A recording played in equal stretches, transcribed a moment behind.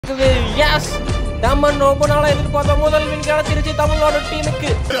இருக்குது. எஸ், நம்ம ரொம்ப நாளாக எதிர்பார்த்த முதல் வின் கிடைச்சிருச்சு தமிழ்நாடு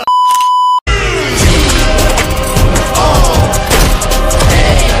டீமுக்கு.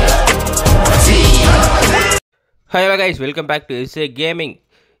 Hello guys, welcome back to is gaming.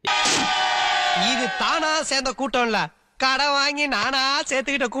 இது தானா சேர்ந்த கூட்டம் இல்ல, கடை வாங்கி நானா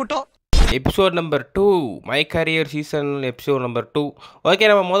சேர்த்துக்கிட்ட கூட்டம். Episode number 2, my career season episode number 2. Okay,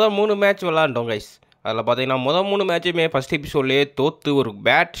 நம்ம முதல் 3 மேட்ச் விளாண்டோம் கைஸ். அதில் பார்த்தீங்கன்னா முதல் 3 மேட்சுமே ஃபஸ்ட் எபிசோட்லேயே தோற்று ஒரு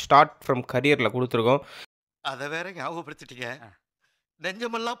பேட் ஸ்டார்ட் ஃப்ரம் கரியரில் கொடுத்துருக்கோம். அதை வேற ஞாபகப்படுத்திட்டீங்க.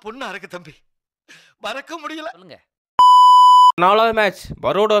 நெஞ்சமெல்லாம் பொண்ணா இருக்கு தம்பி, மறக்க முடியல. சொல்லுங்க. 4வது மேட்ச்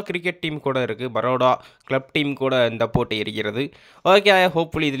பரோடா கிரிக்கெட் டீம் கூட இருக்குது. பரோடா கிளப் டீம் கூட இந்த போட்டி இருக்கிறது. ஓகே,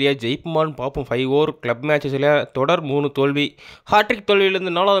 ஹோப்ஃபுல்லி இதுலேயே ஜெயிப்புமான்னு பார்ப்போம். 5 ஓவர் கிளப் மேட்சஸில் தொடர் 3 தோல்வி. ஹாட்ரிக்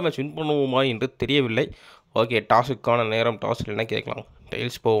தோல்வியிலிருந்து 4வது மேட்ச் வின் பண்ணுவோமா என்று தெரியவில்லை. ஓகே, டாஸுக்கான நேரம். டாஸில் என்ன கேட்கலாம்?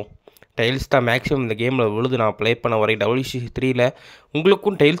 டைல்ஸ் போவோம். டைல்ஸ் தான் மேக்ஸிமம் இந்த கேமில் விழுது. நான் ப்ளே பண்ண வரை WC3ல்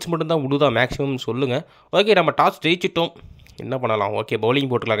உங்களுக்கும் டைல்ஸ் மட்டும்தான் விழுதா மேக்ஸிமம் சொல்லுங்கள். ஓகே, நம்ம டாஸ் ஜெயிச்சிட்டோம். என்ன பண்ணலாம்? ஓகே, பவுலிங்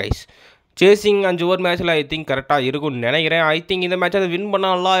போட்டுக்கலாம் கைஸ். சேசிங் 5 ஓவர் மேட்ச்சில் ஐ திங்க் கரெக்டாக இருக்கும்னு நினைக்கிறேன். ஐ திங்க் இந்த மேட்ச் அதை வின்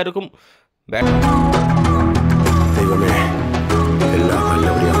பண்ணால் நல்லா இருக்கும்.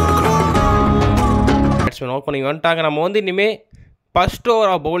 பேட்ஸ்மேன் ஓப்பன் பண்ணி வந்துட்டாங்க. நம்ம வந்து இனிமேல் ஃபஸ்ட்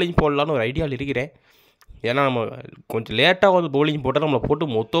ஓவராக பவுலிங் போடலான்னு ஒரு ஐடியாவில் இருக்கிறேன். ஏன்னா நம்ம கொஞ்சம் லேட்டாக வந்து பவுலிங் போட்டால் நம்மளை போட்டு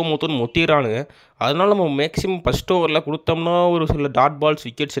மொத்தம்னு மொத்திடுறானுங்க. அதனால நம்ம மேக்ஸிமம் ஃபஸ்ட் ஓவரில் கொடுத்தோம்னா ஒரு சில டாட் பால்ஸ்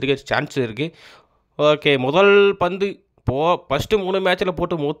விக்கெட்ஸ் இருக்க சான்ஸ் இருக்குது. ஓகே, முதல் பந்து ஃபஸ்ட்டு 3 மேட்ச்சில்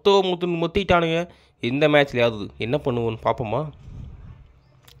போட்டு மொத்திட்டானுங்க. இந்த மேட்ச்லையாவது என்ன பண்ணுவோன்னு பார்ப்போமா?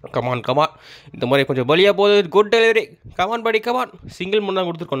 கமான் இந்த மாதிரி கொஞ்சம் பலியாக போகுது. Good delivery. கமான் படி, கமான். சிங்கிள் முன்னாடி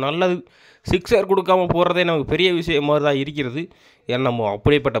கொடுத்துருக்கோம், நல்லது. 6 கொடுக்காம போகிறதே நமக்கு பெரிய விஷயம் மாதிரி தான் இருக்கிறது. ஏன்னா நம்ம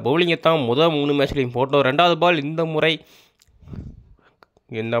அப்படிப்பட்ட பவுலிங்கை தான் முதல் 3 மேட்ச்லையும் போட்டோம். 2வது பால் இந்த முறை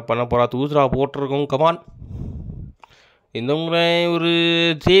என்ன பண்ண போகிறா? தூசரா போட்டிருக்கோம். கமான், இந்த முறை ஒரு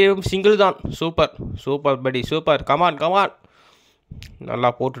சிங்கிள் தான். சூப்பர் படி, சூப்பர். கமான் நல்லா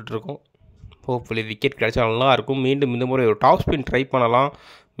போட்டுட்ருக்கோம். ஹோப்ஃபுல்லி விக்கெட் கிடைச்சா நல்லாயிருக்கும். மீண்டும் இந்த முறை ஒரு டாப் ஸ்பின் ட்ரை பண்ணலாம்.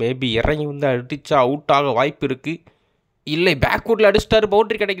 மேபி இறங்கி வந்து அடித்தா அவுட் ஆக வாய்ப்பு இருக்குது. இல்லை, பேக்வுட்டில் அடிச்சிட்டாரு.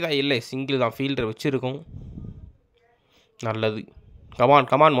 பவுண்ட்ரி கிடைக்குதா? இல்லை, சிங்கிள் தான். ஃபீல்டர் வச்சுருக்கோம். நல்லது.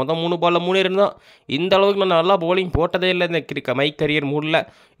 கமான் மொத்தம் 3 பாலில் 3 ரன் தான். இந்த அளவுக்கு நான் நல்லா பவுலிங் போட்டதே இல்லை இந்த மை கரியர் மூடில்.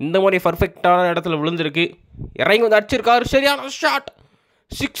 இந்த மாதிரி பர்ஃபெக்டான இடத்துல விழுந்திருக்கு. இறங்கி வந்து அடிச்சிருக்காரு. சரியான shot,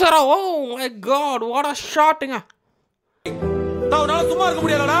 சிக்ஸரா? Oh my God, what a ஷாட்டுங்க. சும்மா இருக்க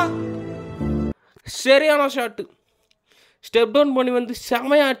முடியாதடா. சரியான ஷாட்டு. ஸ்டெப் டவுன் பண்ணி வந்து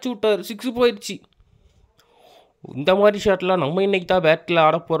செமையாக அடிச்சு விட்டார். 6 போயிடுச்சு. இந்த மாதிரி ஷாட்லாம் நம்ம இன்றைக்கி தான் பேட்டில்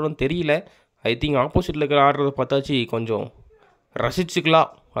ஆட போகிறோன்னு தெரியல. ஐ திங்க் ஆப்போசிட்டில் இருக்கிற ஆடுறதை பார்த்தாச்சு கொஞ்சம் ரசிச்சுக்கலாம்.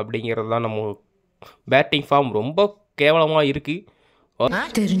 அப்படிங்கிறது தான் நம்ம பேட்டிங் ஃபார்ம் ரொம்ப கேவலமாக இருக்குது.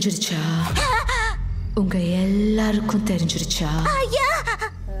 தெரிஞ்சிருச்சா? உங்க எல்லாருக்கும் தெரிஞ்சிருச்சா?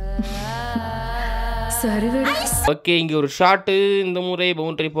 ஓகே, இங்கே ஒரு ஷாட்டு. இந்த முறை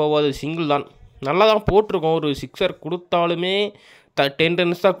பவுண்டரி போகாது, சிங்கிள் தான். நல்லா தான் போட்டிருக்கோம். ஒரு 6 கொடுத்தாலுமே 10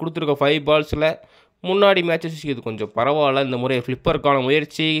 ரன்ஸ் தான் கொடுத்துருக்கோம் 5 பால்ஸில். முன்னாடி மேட்சஸ் இது கொஞ்சம் பரவாயில்ல. இந்த முறை ஃப்ளிப்பருக்கான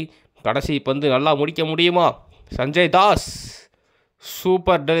முயற்சி. கடைசி பந்து நல்லா முடிக்க முடியுமா? சஞ்சய் தாஸ்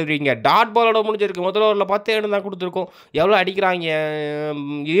சூப்பர் டெலிவரிங்க. டாட் பாலோட முடிஞ்சிருக்கு. முதல் ஓவரில் 10 ரன் தான் கொடுத்துருக்கோம். எவ்வளோ அடிக்கிறாங்க?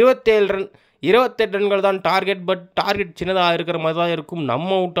 27 ரன். 28 ரன்கள் தான் டார்கெட். பட் டார்கெட் சின்னதாக இருக்கிற மாதிரி தான் இருக்கும். நம்ம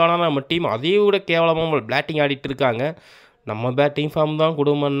அவுட் ஆனால் நம்ம டீம் அதே விட கேவலமாக பேட்டிங் ஆடிட்டு இருக்காங்க. நம்ம பேட்டிங் ஃபார்ம் தான்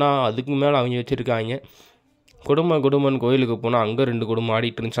குடும்பம்னா அதுக்கு மேலே அவங்க வச்சுருக்காங்க. குடும்பன் கோயிலுக்கு போனால் அங்கே 2 குடும்பம்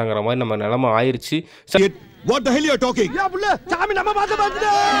ஆடிட்டு இருந்துச்சாங்கிற மாதிரி நம்ம நிலமை ஆயிடுச்சு.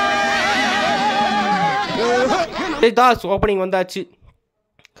 தாஸ் ஓப்பனிங் வந்தாச்சு.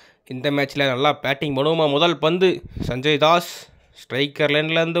 இந்த மேட்ச்சில் நல்லா பேட்டிங் பண்ணுவோமா? முதல் பந்து சஞ்சய் தாஸ் ஸ்ட்ரைக்கர்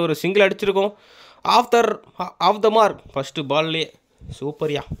லைன்லேருந்து ஒரு single அடிச்சிருக்கோம். Of the mark first பால்லே.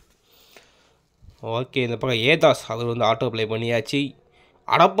 சூப்பர்யா. Okay, இந்த பக்கம் ஏதாஸ் அவர் வந்து ஆட்டோ ப்ளே பண்ணியாச்சு.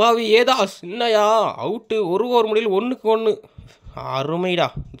 அடப்பாவி ஏதாஸ், என்னையா அவுட்டு? 1 ஓவர் முடியல 1-1. அருமைடா.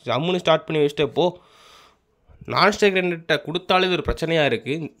 ஜம்முன்னு ஸ்டார்ட் பண்ணி வச்சுட்டு போ. நான் ஸ்ட்ரைக் ரன்கிட்ட கொடுத்தாலே இது ஒரு பிரச்சனையாக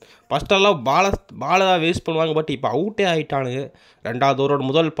இருக்குது. ஃபஸ்ட்டெல்லாம் பாலை தான் வேஸ்ட் பண்ணுவாங்க. பட் இப்போ அவுட்டே ஆகிட்டானுங்க. 2வது ஓவரோட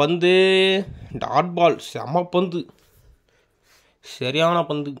முதல் பந்து டாட் பால். செம்ம பந்து, சரியான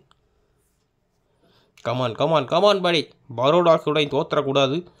பந்து. கமான் பாடி. பரோடா கூட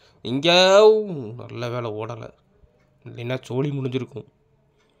தோற்றக்கூடாது. இங்கே நல்ல வேலை ஓடலை, இல்லைன்னா சோழி முடிஞ்சிருக்கும்.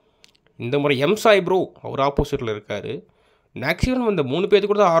 இந்த முறை எம்சாய் ப்ரோ அவர் ஆப்போசிட்டில் இருக்கார். மேக்ஸிமம் இந்த 3 பேர்த்து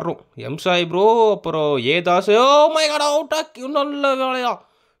கூட தான் ஆடுறோம். எம்சாய் ப்ரோ, அப்புறம் ஏதாஸ். ஓ மை காட், அவுட்டா? நல்ல வேலையா,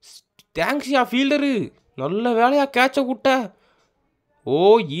 தேங்க்ஸ்யா ஃபீல்டரு. நல்ல வேலையா கேட்சை விட்ட. ஓ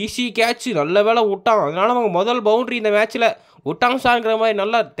ஈஸி கேட்ச்சு, நல்ல வேலை விட்டான். அதனால் அவங்க முதல் பவுண்ட்ரி இந்த மேட்ச்சில் விட்டாங்க சார்ங்கிற மாதிரி.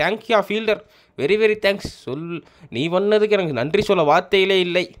 நல்லா தேங்க்ஸ்யா ஃபீல்டர், வெரி தேங்க்ஸ். நீ பண்ணதுக்கு எனக்கு நன்றி சொல்ல வார்த்தையிலே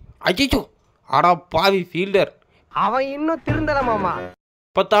இல்லை. அச்சோ அடா பாவி ஃபீல்டர் அவன் இன்னும் திருந்தல மாமா.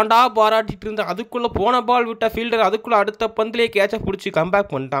 இப்போ தாண்டா பாராட்டிட்டு இருந்தேன். அதுக்குள்ளே போன பால் விட்ட ஃபீல்டர் அதுக்குள்ளே அடுத்த பந்திலே கேட்சை பிடிச்சி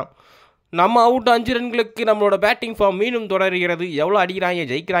கம்பேக் பண்ணிட்டான். நம்ம அவுட் 5 ரன்களுக்கு நம்மளோட பேட்டிங் ஃபார்ம் மீண்டும் தொடர்கிறது. எவ்வளோ அடிக்கிறாங்க,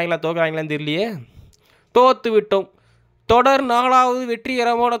 ஜெயிக்கிறாங்களா தோக்குறாங்களான்னு தெரியலையே. தோற்று விட்டோம். தொடர் 4வது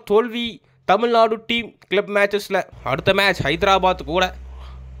வெற்றிகரமான தோல்வி தமிழ்நாடு டீம் கிளப் மேட்சஸில். அடுத்த மேட்ச் ஹைதராபாத்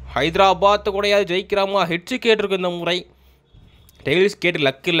கூடயாவது ஜெயிக்கிறாமா? ஹெட்ஸு கேட்டிருக்கு இந்த முறை. டெய்லிஸ் கேட்டு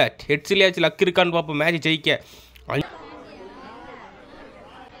லக் இல்லை, ஹெட்ஸ்லேயாச்சும் லக் இருக்கான்னு பார்ப்போம் மேட்ச் ஜெயிக்க.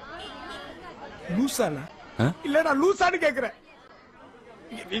 லூசானா இல்லடா லூசான்னு கேக்குறேன்.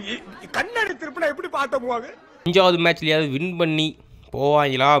 கண்ணாடி திருப்பினா எப்படி பார்த்த போவாங்க? 5வது மேட்ச்லையாவது வின் பண்ணி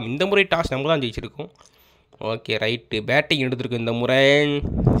போவாங்களா? இந்த முறை டாஸ் நம்ம தான் ஜெயிச்சிருக்கோம். Okay right. பேட்டிங் எடுத்திருக்கு இந்த முறை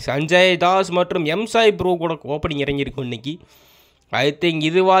சஞ்சய் தாஸ் மற்றும் சாய் ப்ரோ கூட ஓப்பனிங் இறங்கியிருக்கும் இன்றைக்கி. ஐ திங்க்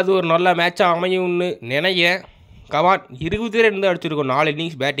இதுவாது ஒரு நல்ல மேட்சாக அமையும்னு நினைக்கிறேன். கவான் 20 ரன் அடிச்சிருக்கோம் 4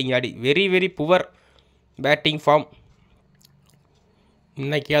 இன்னிங்ஸ் பேட்டிங் ஆடி. Very very poor batting form.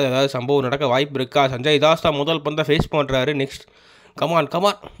 இன்றைக்கி அது ஏதாவது சம்பவம் நடக்க வாய்ப்பு இருக்கா? சஞ்சய் தாஸ் தான் முதல் பந்தை ஃபேஸ் பண்ணுறாரு. Next come on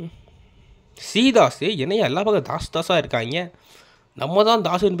Das. என்னையா எல்லா பக்கம் தாஸாக இருக்காங்க? நம்ம தான்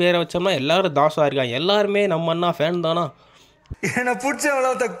தாஸுன்னு பேரை வச்சோம்னா எல்லோரும் தாஸாக இருக்காங்க. எல்லாருமே நம்ம அண்ணா ஃபேன் தானா? என்ன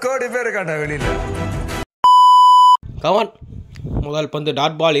பிடிச்ச கோடி பேர் இருக்காண்டா வெளியில். கமான் முதல் பந்து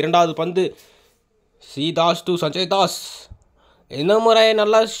டாட் பால். 2வது பந்து தாஸ் டு சஞ்சய் தாஸ். இந்த முறை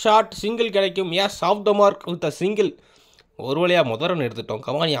நல்ல ஷாட் சிங்கிள் கிடைக்கும். Yes of the mark with a single. ஒரு வழியாக முதல்ல எடுத்துட்டோம்.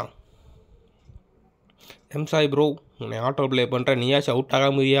 கமானியா சாய் ப்ரோ உன்னை ஆட்டோ ப்ளே பண்ணுறேன், நீயாச்சும் அவுட்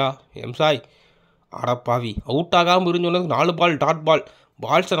ஆகாமல் இருக்கியா? சாய் அடப்பாவி அவுட் ஆகாமல் இருந்தோன்னது 4 பால் டாட் பால்.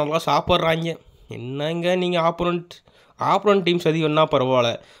 பால்ஸை நல்லா சாப்பிட்றாங்க. என்னங்க நீங்கள் ஆப்போனன்ட் டீம் சதி பண்ணால்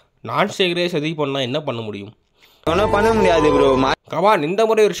பரவாயில்ல, நான் சேகரே சதி பண்ணால் என்ன பண்ண முடியும்? ஒன்றும் பண்ண முடியாது ப்ரோ. கமான் இந்த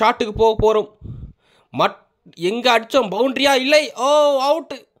முறை ஒரு ஷாட்டுக்கு போக போகிறோம். எங்கே அடித்தோம்? பவுண்ட்ரியா? இல்லை. ஓ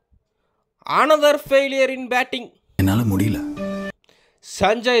அவுட்டு. அனதர் ஃபெயிலியர் இன் பேட்டிங். என்னால் முடியல.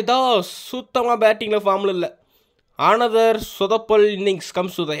 சஞ்சய் தாஸ் சுத்தமாக பேட்டிங்கில் ஃபார்மில் இல்லை. Another சொதப்பல் innings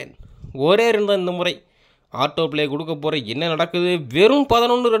comes to the end. ஒரே ரன் இந்த முறை. ஆட்டோ பிளே கொடுக்க போகிற என்ன நடக்குது? வெறும்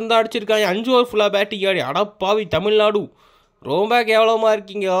 11 ரன் தான் அடிச்சிருக்காங்க. 5 ஓவர் ஃபுல்லாக பேட்டிங் ஆடி. அடப்பாவி தமிழ்நாடு ரொம்ப கேவலமாக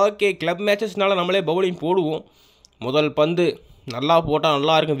இருக்கீங்க. ஓகே கிளப் மேட்சஸ்னால நம்மளே பவுலிங் போடுவோம். முதல் பந்து நல்லா போட்டால்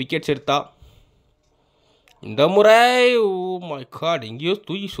நல்லா இருக்கும். விக்கெட்ஸ் எடுத்தா இந்த முறை ஓ மை காட் எங்கேயோ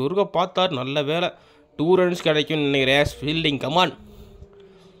தூக்கி சொருக பார்த்தார். நல்ல வேலை 2 ரன்ஸ் கிடைக்கும்னு நினைக்கிறேன். ஃபீல்டிங்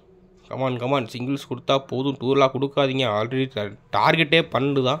கமான் சிங்கிள்ஸ் கொடுத்தா போதும். டூர்லாம் கொடுக்காதீங்க. ஆல்ரெடி டார்கெட்டே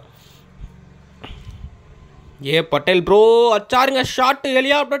 12 தான். பட்டேல் ப்ரோ அச்சாருங்க ஷாட்டு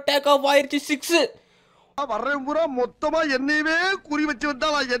எலியா டேக் ஆஃப் ஆயிடுச்சு. 6 வர்றேன் பூரா மொத்தமா என்னையவே குறி வச்சு வந்தா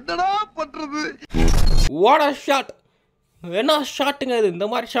நான் என்னடா பண்றது? What a shot. என்ன ஷாட்டுங்க இது? இந்த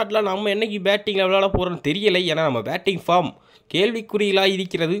மாதிரி ஷாட்லாம் நம்ம என்னைக்கு பேட்டிங்கில் விளையாட போகிறோன்னு தெரியலை. ஏன்னா நம்ம பேட்டிங் ஃபார்ம் கேள்விக்குறியெலாம்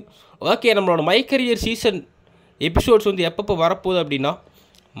இருக்கிறது. ஓகே நம்மளோட மை கரியர் சீசன் எபிசோட்ஸ் வந்து எப்பப்போ வரப்போகுது அப்படின்னா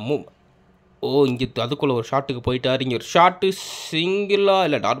இங்கே அதுக்குள்ளே ஒரு ஷாட்டுக்கு போயிட்டார். இங்கே ஒரு ஷாட்டு சிங்கிளாக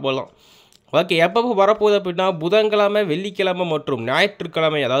இல்லை டாட் பால் தான். ஓகே எப்பப்போ வரப்போகுது அப்படின்னா புதன்கிழமை, வெள்ளிக்கிழமை மற்றும்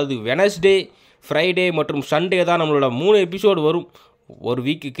ஞாயிற்றுக்கிழமை, அதாவது வெனஸ்டே, ஃப்ரைடே மற்றும் சண்டே தான் நம்மளோட 3 எபிசோடு வரும் ஒரு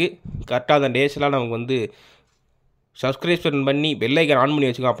வீக்குக்கு. கரெக்டாக அந்த டேஸ்லாம் நமக்கு வந்து சப்ஸ்கிரிப்ஷன் பண்ணி பெல்லைக்கன் ஆன் பண்ணி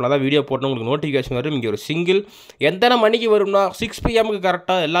வச்சுக்கோங்க. அப்படின்னா தான் வீடியோ போட்டோம் உங்களுக்கு நோட்டிஃபிகேஷன் வரும். இங்கே ஒரு சிங்கிள் எத்தனை மணிக்கு வரும்னா 6 PM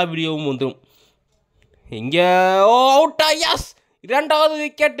கரெக்டாக எல்லா வீடியோவும் வந்துடும். இங்கே அவுட்டா? எஸ் 2வது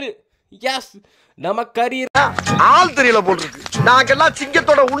விக்கெட்டு. எஸ் நம்ம கரியர் ஆள் தெரியல போட்டுருக்கு. நாங்கெல்லாம்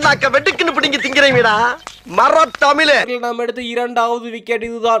சிங்கத்தோட உண்ணாக்க வெட்டுக்குன்னு பிடிங்க திங்கிறீங்கடா மர தமிழே. நம்ம எடுத்து 2வது விக்கெட்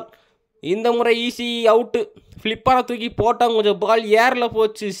இதுதான். இந்த முறை ஈஸி அவுட்டு. ஃப்ளிப்பான தூக்கி போட்டால் கொஞ்சம் பால் ஏரில்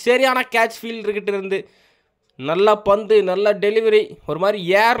போச்சு. சரியான கேட்ச் ஃபீல்டர்கிட்ட இருந்து நல்ல பந்து, நல்ல டெலிவரி. ஒரு மாதிரி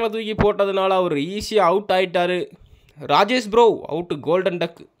ஏரில் தூக்கி போட்டதுனால அவர் ஈஸியாக அவுட் ஆகிட்டார். Rajesh bro out. Golden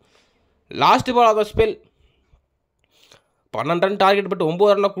duck. Last ball of the spell. 12 run target பட்டு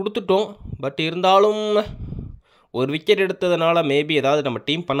 9 ரன்லாம் கொடுத்துட்டோம். பட் இருந்தாலும் ஒரு விக்கெட் எடுத்ததுனால மேபி ஏதாவது நம்ம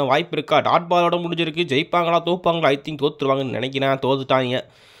டீம் பண்ண வாய்ப்பு இருக்கா? டாட் பாலோட முடிஞ்சிருக்கு. ஜெயிப்பாங்களா தோப்பாங்களா? ஐ திங்க் தோற்றுருவாங்கன்னு நினைக்கிறேன்.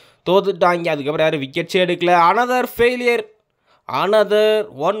 தோத்துட்டாங்க. அதுக்கப்புறம் யாரும் விக்கெட்ஸே எடுக்கல. Another failure. Another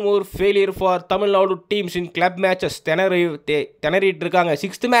one more failure for Tamil Nadu teams in club matches. திணறிட்டு இருக்காங்க.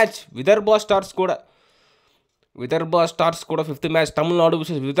 6th மேட்ச் விதர்பா ஸ்டார்ஸ் கூட 5th match Tamil Nadu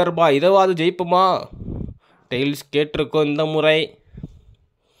versus Vidarbha. இதாவது ஜெயிப்புமா? டெய்ல்ஸ் கேட்டிருக்கோம் இந்த முறை.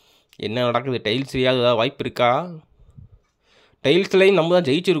 என்ன நடக்குது? டெய்ல்ஸ் ஏதாவது வாய்ப்பு இருக்கா? டெய்ல்ஸ்லையும் நம்ம தான்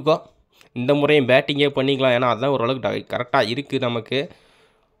ஜெயிச்சிருக்கோம். இந்த முறையும் பேட்டிங்கே பண்ணிக்கலாம். ஏன்னா அதுதான் ஓரளவுக்கு கரெக்டாக இருக்குது நமக்கு.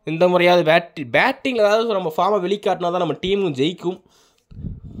 இந்த முறையாவது பேட்டிங்கில் ஏதாவது நம்ம ஃபார்மை வெளிக்காட்டினா தான் நம்ம டீமும் ஜெயிக்கும்.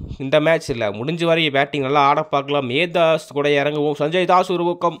 இந்த மேட்ச் இல்லை முடிஞ்ச வரையும் பேட்டிங் நல்லா ஆட பார்க்கலாம். தாஸ் கூட இறங்குவோம். சஞ்சய் தாஸ் ஒரு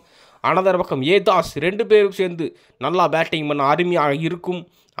பக்கம், அனதர் பக்கம் தாஸ். 2 பேரும் சேர்ந்து நல்லா பேட்டிங் பண்ண அருமையாக இருக்கும்.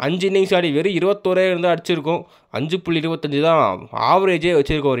 5 இன்னிங்ஸ் ஆடி வெறும் 21 இருந்து அடிச்சிருக்கோம். 5.25 தான் ஆவரேஜே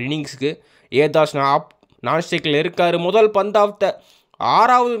வச்சுருக்கோம் ஒரு இன்னிங்ஸுக்கு. ஏதாஸ் நான் ஸ்ட்ரைக்கில் இருக்கார். முதல் பந்த் ஆஃப் த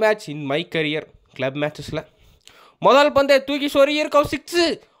 6வது match in my career club மேட்சஸில். முதல் பந்தே தூக்கி சொறி இருக்கோம் 6.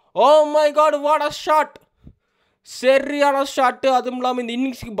 Oh my God, what a shot! சரியான ஷாட்டு. அதுவும் இல்லாமல் இந்த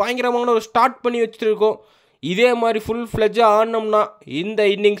இன்னிங்ஸுக்கு பயங்கரமான ஒரு ஸ்டார்ட் பண்ணி வச்சுருக்கோம். இதே மாதிரி ஃபுல் ஃப்ளெஜ்ஜாக ஆடினோம்னா இந்த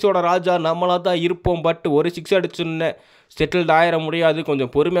இன்னிங்ஸோட ராஜா நம்மளாக தான் இருப்போம். பட் ஒரு 6 அடிச்சுன்னு செட்டில்ட் ஆயிட முடியாது.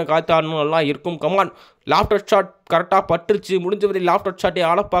 கொஞ்சம் பொறுமையாக காத்து ஆடணும், நல்லா இருக்கும். கமான், லாஃப்டர் ஷாட் கரெக்டாக பட்டுருச்சு. முடிஞ்ச வரை லாஃப்டர் ஷாட்டே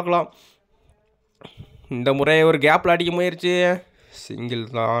ஆட பார்க்கலாம். இந்த முறை ஒரு கேப்பில் அடிக்க முயற்சி. சிங்கிள்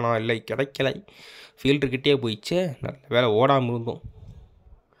தானா? இல்லை, கிடைக்கலை. ஃபீல்டர்கிட்டே போயிடுச்சு. நல்ல வேலை ஓடாமல் இருந்தோம்.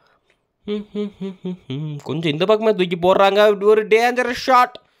 கொஞ்சம் இந்த பக்கமே தூக்கி போடுறாங்க. ஒரு டேஞ்சரஸ்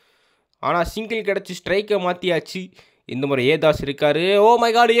ஷாட். ஆனால் சிங்கிள் கிடச்சி ஸ்ட்ரைக்கை மாற்றியாச்சு. இந்த முறை ஏதாஸ் இருக்கார். ஓ மை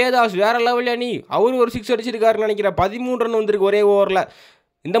காட், ஏதாஸ் வேறு லெவலில் நீ. அவரு ஒரு 6 அடிச்சிருக்காருன்னு நினைக்கிறேன். 13 ரன் வந்திருக்கு ஒரே ஓவரில்.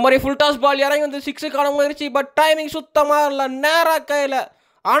 இந்த மாதிரி ஃபுல் டாஸ் பால் இறங்கி வந்து 6 காண முயற்சி. பட் டைமிங் சுத்தமாக இல்லை. நேராக கையில்.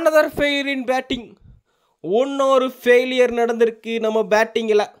 அனதர் ஃபெயிலியர் இன் பேட்டிங். இன்னொரு ஃபெயிலியர் நடந்திருக்கு நம்ம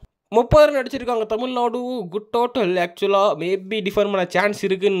பேட்டிங்கில். 30 ரன் அடிச்சிருக்காங்க தமிழ்நாடு. Good total. ஆக்சுவலாக மேபி டிஃபெண்ட் பண்ண சான்ஸ்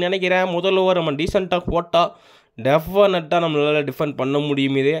இருக்குதுன்னு நினைக்கிறேன். முதல் ஓவர் நம்ம டீசெண்டாக போட்டால் டெஃபினட்டாக நம்மளால் டிஃபெண்ட் பண்ண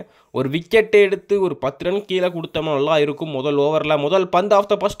முடியும். இதே ஒரு விக்கெட்டை எடுத்து ஒரு 10 ரன் கீழே கொடுத்தோம்னா நல்லா இருக்கும். முதல் ஓவரில் முதல் பந்து of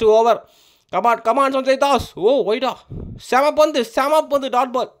the first over. Come on Sanjay Das. ஓ ஒய்டா, செம பந்து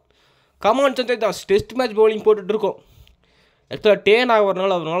dot ball. Come on Sanjay Das. Test match bowling போட்டுட்ருக்கோம். ஆக்சுவலாக டேன்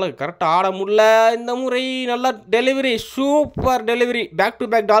ஆகிறதுனால அதனால கரெக்டாக ஆட முடியல. இந்த முறை நல்லா delivery, super delivery, back to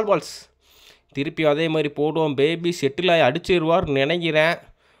back dot balls. திருப்பி அதே மாதிரி போடுவோம். பேபி செட்டில் ஆகி அடிச்சிருவார் நினைக்கிறேன்.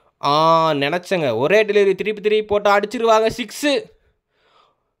 நினச்சேங்க. ஒரே டெலிவரி திருப்பி போட்டால் அடிச்சிருவாங்க 6.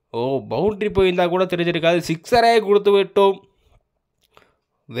 ஓ, பவுண்ட்ரி போயிருந்தால் கூட தெரிஞ்சிருக்காது. 6 கொடுத்து விட்டோம்.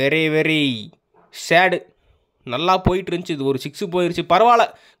 வெரி வெரி சேடு. நல்லா போயிட்டு இருந்துச்சு. இது ஒரு 6 போயிடுச்சு. பரவாயில்ல.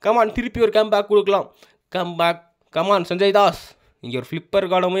 கமான், திருப்பி ஒரு கம்பேக் கொடுக்கலாம். கமான் சஞ்சய் தாஸ். இங்கே ஒரு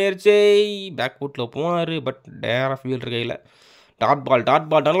ஃப்ளிப்பருக்கான முயற்சி. பேக் ஃபுட்டில் போனார். பட் டேராக ஃபீல்டர் கையில். டாட் பால்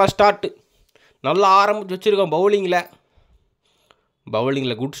நல்லா ஸ்டார்ட்டு. நல்லா ஆரம்பிச்சு வச்சுருக்கோம்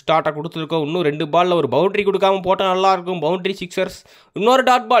பவுலிங்கில் குட் ஸ்டார்ட்டாக கொடுத்துருக்கோம். இன்னும் 2 பாலில் ஒரு பவுண்ட்ரி கொடுக்காமல் போட்டால் நல்லாயிருக்கும். Boundary 6ers. இன்னொரு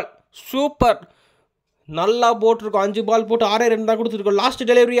டாட் பால். சூப்பர், நல்லா போட்டிருக்கோம். 5 பால் போட்டு 6 ரன் தான் கொடுத்துருக்கோம். Last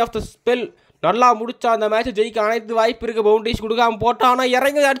delivery of the spell. நல்லா முடிச்சா அந்த மேட்ச்சை ஜெயிக்க அனைத்து வாய்ப்பு இருக்குது. பவுண்ட்ரிஸ் கொடுக்காமல் போட்டால். ஆனால்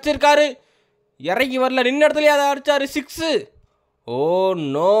இறங்கி அடிச்சிருக்காரு. இறங்கி வரல, நின்ன இடத்துலையே அதை அடித்தார் 6. Oh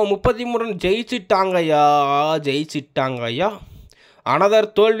no, 33 run. ஜெயிச்சிட்டாங்கய்யா.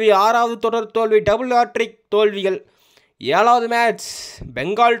 அனதர் தோல்வி. 6வது தொடர் தோல்வி. டபுள் ஹாட்ரிக் தோல்விகள். 7வது மேட்ச்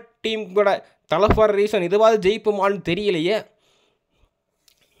பெங்கால் டீம் கூட. தலை ஃபார் ரீசன். இதுவாது ஜெயிப்போமான்னு தெரியலையே.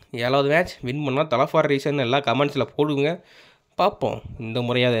 7வது மேட்ச் வின் பண்ணால் தலை ஃபார் ரீசன் எல்லாம் கமெண்ட்ஸில் போடுங்க, பார்ப்போம் இந்த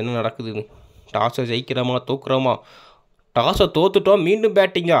முறையாக என்ன நடக்குதுன்னு. டாஸை ஜெயிக்கிறோமா தோக்குறோமா? டாஸை தோத்துட்டோம். மீண்டும்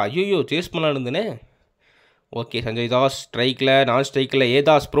பேட்டிங்கா? ஐயோ, சேஸ் பண்ண இருந்துனே. ஓகே, சஞ்சய் தாஸ் ஸ்ட்ரைக்கில், நான் ஸ்ட்ரைக்கில்.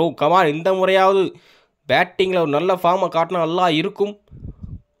 ஏதாஸ் ப்ரோ கமான். இந்த முறையாவது பேட்டிங்கில் ஒரு நல்ல ஃபார்மை காட்டினா நல்லா இருக்கும்.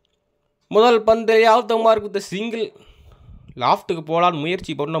 முதல் பந்திலேயாவது த மார்க் வித் சிங்கிள். லாஃப்ட்டுக்கு போகலான்னு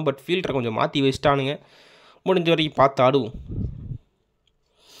முயற்சி பண்ணோம். பட் ஃபீல்டரை கொஞ்சம் மாற்றி வச்சிட்டானுங்க. முடிஞ்ச வரைக்கும் பார்த்து ஆடுவோம்.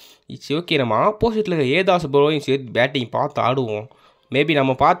 It's okay. நம்ம ஆப்போசிட்டில் இருக்க ஏதாஸ் ப்ரோவையும் சேர்த்து பேட்டிங் பார்த்து ஆடுவோம். மேபி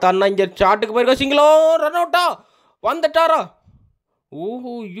நம்ம பார்த்தான்னா இங்கே ஷாட்டுக்கு போயிருக்கோம். சிங்கிளோ, ரன் அவுட்டா வந்துட்டாரா?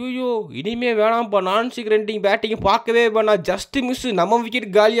 ஓஹோ யூயோ, இனிமேல் வேணாம்ப்பா. நான் ரெண்டிங் பேட்டிங் பார்க்கவே வேணா. Just miss. நம்ம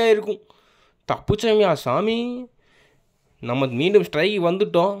விக்கெட் காலியாக இருக்கும். தப்புச்சமியா சாமி. நம்ம மீண்டும் ஸ்ட்ரைக்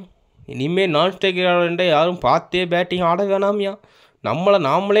வந்துட்டோம். இனிமேல் நான் ஸ்ட்ரைக் ஆடுறே யாரும் பார்த்தே பேட்டிங் ஆட வேணாமியா.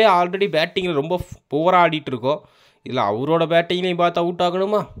 நாமளே ஆல்ரெடி பேட்டிங்கில் ரொம்ப புவராக ஆடிட்டுருக்கோம். இல்லை அவரோட பேட்டிங்லேயும் பார்த்து அவுட்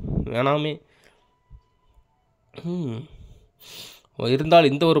ஆகணுமா? வேணாமே.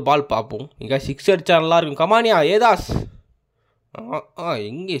 இருந்தாலும் இந்த ஒரு பால் பார்ப்போம். இங்கே 6 அடித்தா நல்லாயிருக்கும். கமானியா ஏதாஸ்.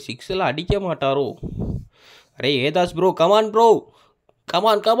 எங்கே 6 எல்லாம் அடிக்க மாட்டாரோ? Array ஏதாஸ் bro, come on bro,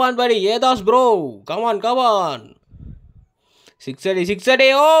 come on பாடி. ஏதாஸ் ப்ரோ கமான். 6 அடி.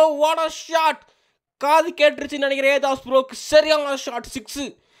 Oh what a shot. காது கேட்டுருச்சுன்னு நினைக்கிறேன் ஏதாஸ் ப்ரோக்கு. சரியான ஷாட் 6.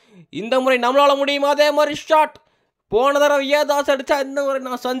 இந்த முறை நம்மளால முடியுமா அதே மாதிரி ஷாட்? போன தடவை ஏதாஸ் அடித்தா, இந்த முறை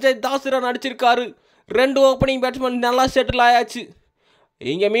நான் சஞ்சய் தாஸ் ரன் அடிச்சிருக்காரு. 2 ஓப்பனிங் பேட்ஸ்மேன் நல்லா செட்டில் ஆயாச்சு.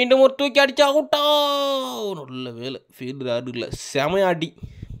 இங்கே மீண்டும் ஒரு தூக்கி அடித்தா அவுட்டா. நல்ல வேலை, ஃபீல்டர் ஆடுல செமையாடி.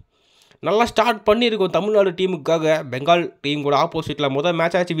 நல்லா ஸ்டார்ட் பண்ணியிருக்கோம் தமிழ்நாடு டீமுக்காக. பெங்கால் டீம் கூட ஆப்போசிட்டில் முதல்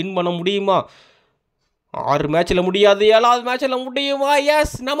மேட்ச் ஆச்சு. வின் பண்ண முடியுமா? 6 மேட்ச்சில் முடியாது. 7வது மேட்ச்சில் முடியுமா?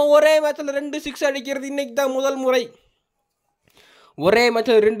 எஸ், நம்ம ஒரே மேட்ச்சில் 2 6 அடிக்கிறது இன்றைக்கி தான் முதல் முறை. ஒரே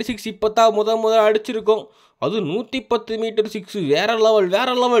மேட்ச்சில் 2 6 இப்போ தான் முதல் அடிச்சிருக்கோம். அது 110 மீட்டர் 6. வேறு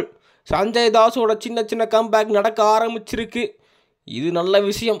லெவல். சஞ்சய் தாஸோட சின்ன கம்பேக் நடக்க ஆரம்பிச்சிருக்கு. இது நல்ல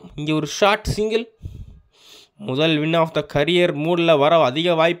விஷயம். இங்கே ஒரு ஷார்ட் சிங்கிள். முதல் வின் ஆஃப் த கரியர் மூடில் வர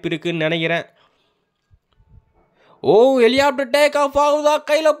அதிக வாய்ப்பு இருக்குன்னு நினைக்கிறேன். ஓ ஹெலிகாப்டர் டேக் ஆஃப் ஆகுதா,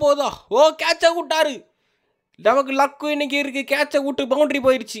 கையில் போகுதா? ஓ கேட்சை விட்டாரு. நமக்கு லக்கு இன்னைக்கு இருக்குது. கேட்சை விட்டு பவுண்ட்ரி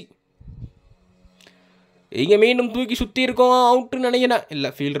போயிடுச்சு. இங்கே மீண்டும் தூக்கி சுற்றி இருக்கோம். அவுட்டுன்னு நினைக்கிறேன். இல்லை,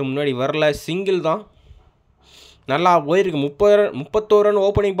 ஃபீல்டர் முன்னாடி வரல. சிங்கிள் தான். நல்லா போயிருக்கு. 31 ரன்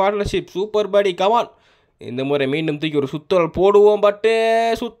ஓப்பனிங் பார்ட்னர்ஷிப். சூப்பர் பாடி. கமான். இந்த முறை மீண்டும் தூக்கி ஒரு சுத்தல் போடுவோம். பட்டு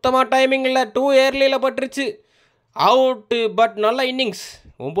சுத்தமாக டைமிங் இல்லை. 2 ஏர்லியில் பட்டுருச்சு. அவுட்டு. பட் நல்ல இன்னிங்ஸ்.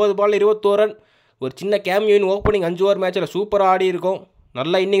 9 பால் 21 ரன். ஒரு சின்ன கேமியோன் ஓப்பனிங் 5 ஓவர் மேட்சில் சூப்பராக ஆடி இருக்கும்.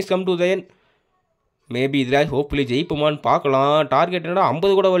 நல்ல innings come to then. Maybe இதில் ஹோப்ஃபுல்லி ஜெயிப்புமான்னு பார்க்கலாம். டார்கெட் என்னடா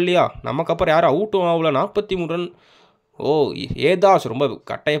 50 கூட வரலையா? நமக்கு அப்புறம் யாரும் அவுட்டும் ஆகல. 43 ரன். ஓ ஏதாஸ் ரொம்ப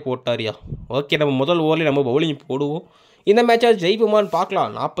கட்டையை போட்டாரியா. ஓகே, நம்ம முதல் ஓவரில் நம்ம பவுலிங் போடுவோம். இந்த மேட்சாக ஜெயிப்புமான்னு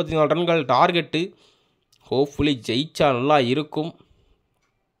பார்க்கலாம். 44 ரன்கள் டார்கெட்டு. ஹோப்ஃபுல்லி ஜெயிச்சா நல்லா இருக்கும்.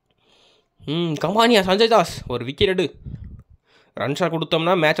 கமானியா சஞ்சய் தாஸ் ஒரு விக்கெட் எடு. ரன்ஸாக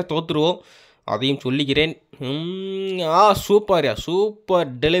கொடுத்தோம்னா மேட்சை தோற்றுருவோம். அதையும் சொல்லிக்கிறேன். சூப்பர்யா, சூப்பர்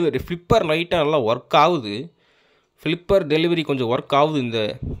டெலிவரி. ஃப்ளிப்பர் லைட்டாக நல்லா ஒர்க் ஆகுது. ஃப்ளிப்பர் டெலிவரி கொஞ்சம் ஒர்க் ஆகுது இந்த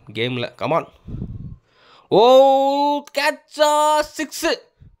கேமில். கமான். ஓ கேட்சா 6.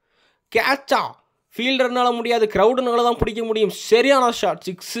 கேட்சா ஃபீல்டர்னால முடியாது, க்ரௌடுனால தான் பிடிக்க முடியும். சரியான ஷாட்.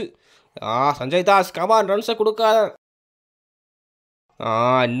 6. சஞ்சய் தாஸ் கமான், ரன்ஸை கொடுக்காத.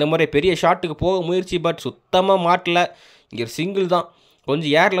 இந்த மாதிரி பெரிய ஷாட்டுக்கு போக முயற்சி, பட் சுத்தமாக மாட்டல. இங்கே சிங்கிள் தான்.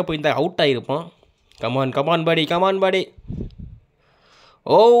 கொஞ்சம் ஏரில் போயிருந்தா அவுட் ஆகிருப்பான். கமான் கமான் பாடி, கமான் பாடி.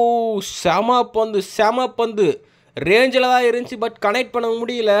 ஓ செம பந்து, செம பந்து. ரேஞ்சில் தான் இருந்துச்சு, பட் கனெக்ட் பண்ண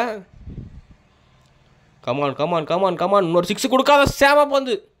முடியல. Come on come on come on come on. இன்னொரு 6 கொடுக்காத. செம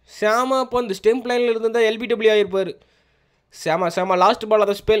பந்து, செம பந்து. ஸ்டெம்ப் லைனில் இருந்தால் எல்பிடபிள்யூ ஆகிருப்பார். செம செம. லாஸ்ட் பால்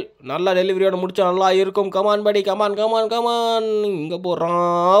அதை ஸ்பெல் நல்லா டெலிவரியோட முடிச்சா நல்லா இருக்கும். கமான் பாடி, கமான் கமான் கமான். இங்கே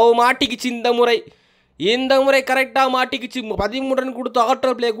போடுறான். மாட்டிக்கிச்சு இந்த முறை கரெக்டாக மாட்டிக்கிச்சு. 13 ரன் கொடுத்து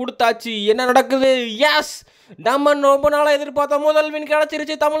ஆர்டர் பிளே கொடுத்தாச்சு. என்ன நடக்குது? எஸ், நம்ம ரொம்ப நாளாக எதிர்பார்த்த முதல் வின்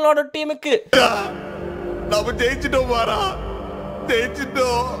கிடச்சிருச்சு தமிழ்நாடு டீமுக்கு. நம்ம ஜெயிச்சிட்டோம் பாரா,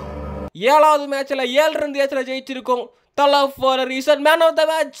 ஜெயிச்சிட்டோம். 7வது மேட்ச்சில் 7 ரன் தேச்சில் ஜெயிச்சிருக்கோம். தலா for reason man of the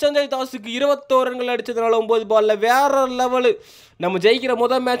match Sanjay தாஸுக்கு 21 ரன்கள் அடிச்சதுனால 9 பாலில் வேற லெவலு. நம்ம ஜெயிக்கிற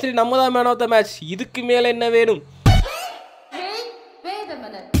முதல் மேட்ச்லேயே நம்ம தான் மேன் ஆஃப் த மேட்ச். இதுக்கு மேலே என்ன வேணும்?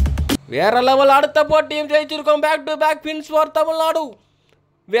 வேற லெவல். அடுத்த போட்டியும் ஜெயிச்சிருக்கோம். Back to back wins for Tamil Nadu.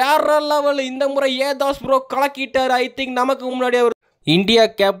 வேற லெவல். இந்த முறை ஏதாஸ் ப்ரோ கலக்கிட்டார். ஐ திங்க் நமக்கு முன்னாடி அவர் இந்தியா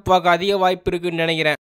கேப் பார்க்க அதிக வாய்ப்பு இருக்குன்னு நினைக்கிறேன்.